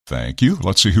Thank you.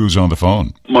 Let's see who's on the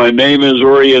phone. My name is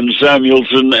Orion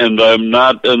Samuelson, and I'm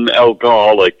not an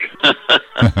alcoholic.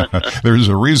 There's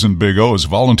a reason Big O is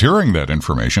volunteering that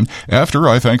information after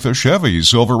I thank the Chevy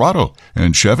Silverado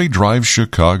and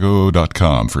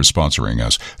ChevyDriveChicago.com for sponsoring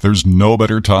us. There's no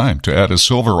better time to add a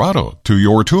Silverado to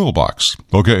your toolbox.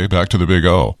 Okay, back to the Big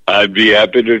O. I'd be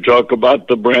happy to talk about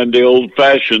the brandy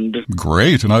old-fashioned.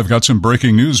 Great, and I've got some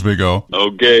breaking news, Big O.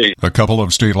 Okay. A couple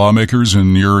of state lawmakers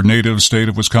in your native state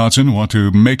of Wisconsin want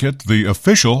to make it the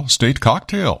official state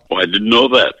cocktail. Oh, I didn't know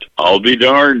that. I'll be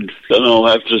darned. Then I'll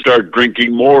have to start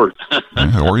drinking more.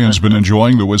 Orion's been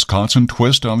enjoying the Wisconsin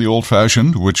twist on the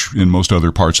old-fashioned, which in most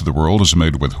other parts of the world is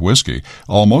made with whiskey,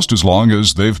 almost as long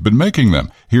as they've been making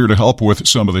them. Here to help with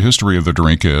some of the history of the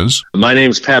drink is... My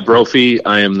name's Pat Brophy.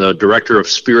 I am the Director of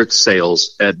Spirits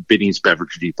Sales at Binny's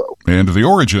Beverage Depot. And the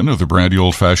origin of the brandy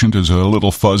old-fashioned is a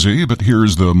little fuzzy, but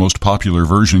here's the most popular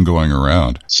version going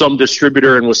around. Some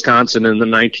distributor in Wisconsin in the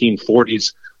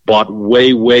 1940s bought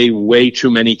way too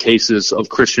many cases of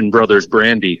Christian Brothers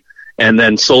brandy and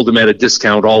then sold them at a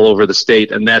discount all over the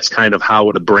state, and that's kind of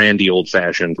how the brandy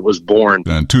old-fashioned was born.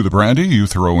 And to the brandy, you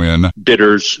throw in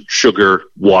bitters, sugar,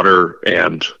 water,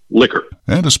 and liquor.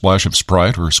 And a splash of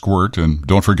Sprite or Squirt, and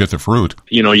don't forget the fruit.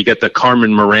 You know, you get the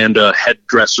Carmen Miranda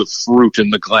headdress of fruit in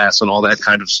the glass and all that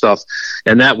kind of stuff.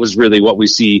 And that was really what we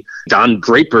see Don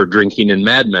Draper drinking in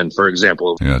Mad Men, for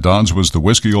example. Yeah, Don's was the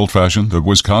whiskey old-fashioned. The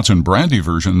Wisconsin brandy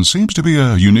version seems to be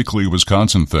a uniquely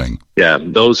Wisconsin thing. Yeah,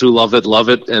 those who love it,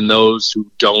 and those who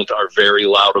don't are very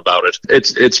loud about it.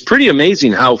 It's pretty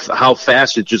amazing how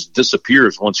fast it just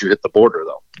disappears once you hit the border,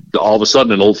 though. All of a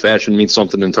sudden, an old-fashioned means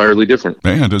something entirely different.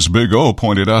 And as Big O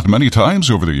pointed out many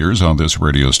times over the years on this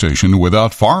radio station,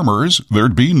 without farmers,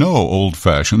 there'd be no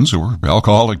old-fashions or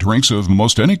alcoholic drinks of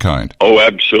most any kind. Oh,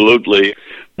 absolutely.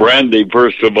 Brandy,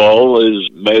 first of all, is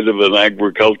made of an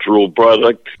agricultural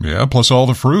product. Yeah, plus all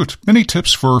the fruit. Any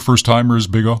tips for first-timers,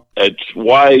 Big O? It's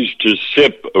wise to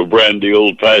sip a brandy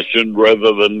old-fashioned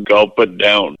rather than gulp it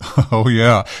down. Oh,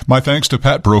 yeah. My thanks to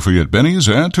Pat Brophy at Benny's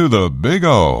and to the Big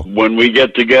O. When we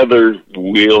get together,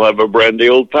 we'll have a brandy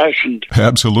old-fashioned.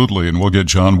 Absolutely, and we'll get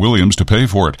John Williams to pay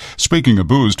for it. Speaking of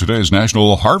booze, today's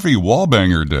National Harvey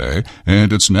Wallbanger Day,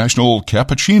 and it's National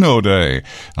Cappuccino Day.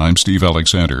 I'm Steve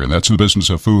Alexander, and that's the business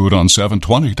of food on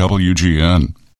 720 WGN.